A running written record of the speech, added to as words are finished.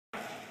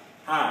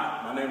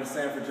Hi, my name is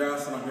Sanford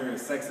Johnson. I'm here at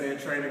Sex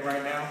Ed Training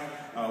right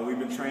now. We've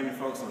been training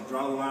folks on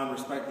draw the line,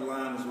 respect the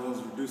line, as well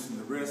as reducing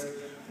the risk.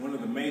 One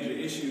of the major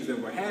issues that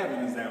we're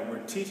having is that we're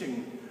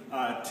teaching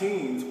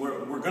teens,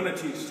 we're going to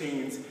teach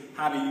teens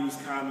how to use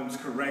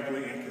condoms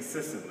correctly and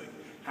consistently.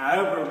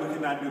 However, we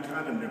cannot do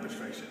condom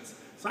demonstrations.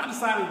 So I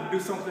decided to do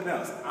something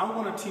else. I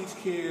want to teach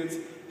kids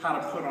how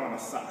to put on a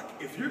sock.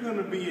 If you're going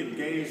to be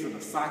engaged in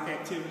a sock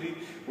activity,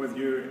 whether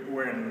you're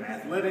wearing an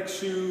athletic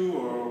shoe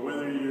or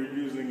whether you're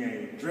using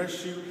a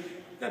dress shoe,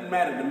 it doesn't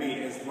matter to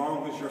me as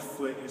long as your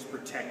foot is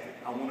protected.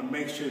 I want to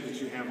make sure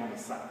that you have on a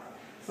sock.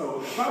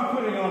 So if I'm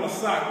putting on a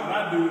sock, what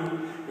I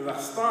do is I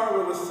start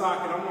with a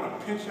sock and I want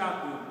to pinch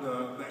out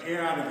the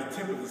air out of the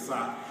tip of the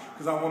sock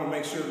because I want to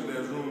make sure that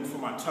there's room for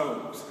my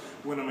toes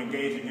when I'm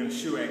engaging in a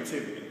shoe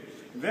activity.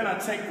 And then I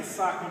take the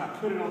sock and I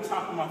put it on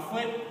top of my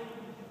foot,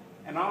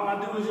 and all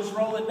I do is just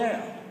roll it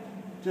down.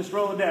 Just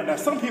roll it down. Now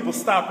some people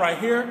stop right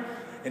here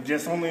and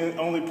just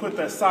only put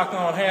that sock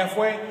on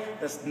halfway.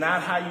 That's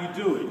not how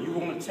you do it. You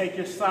want to take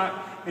your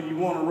sock and you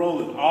want to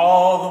roll it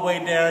all the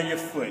way down your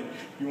foot.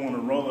 You want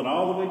to roll it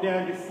all the way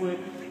down your foot,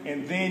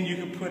 and then you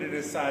can put it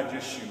inside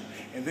your shoe.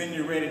 And then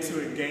you're ready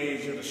to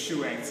engage in a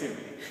shoe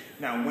activity.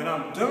 Now when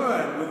I'm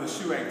done with the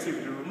shoe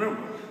activity,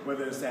 remember,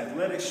 whether it's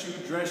athletic shoe,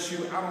 dress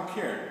shoe, I don't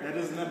care. That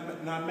does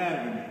not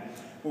matter to me.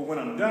 But when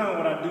I'm done,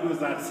 what I do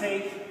is I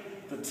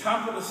take the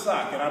top of the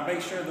sock and I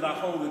make sure that I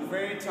hold it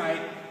very tight,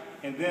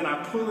 and then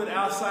I pull it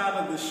outside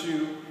of the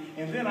shoe,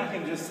 and then I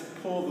can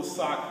just pull the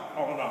sock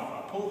on and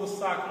off. I pull the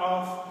sock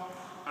off,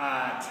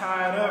 I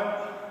tie it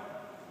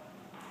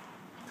up,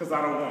 because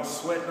I don't want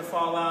sweat to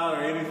fall out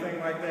or anything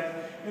like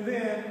that, and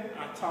then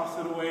I toss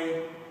it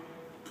away,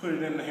 put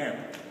it in the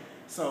hamper.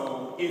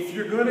 So if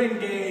you're going to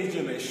engage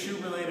in a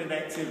shoe-related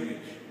activity,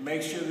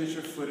 make sure that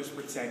your foot is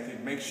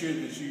protected. Make sure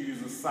that you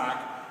use a sock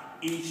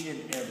each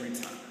and every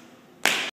time.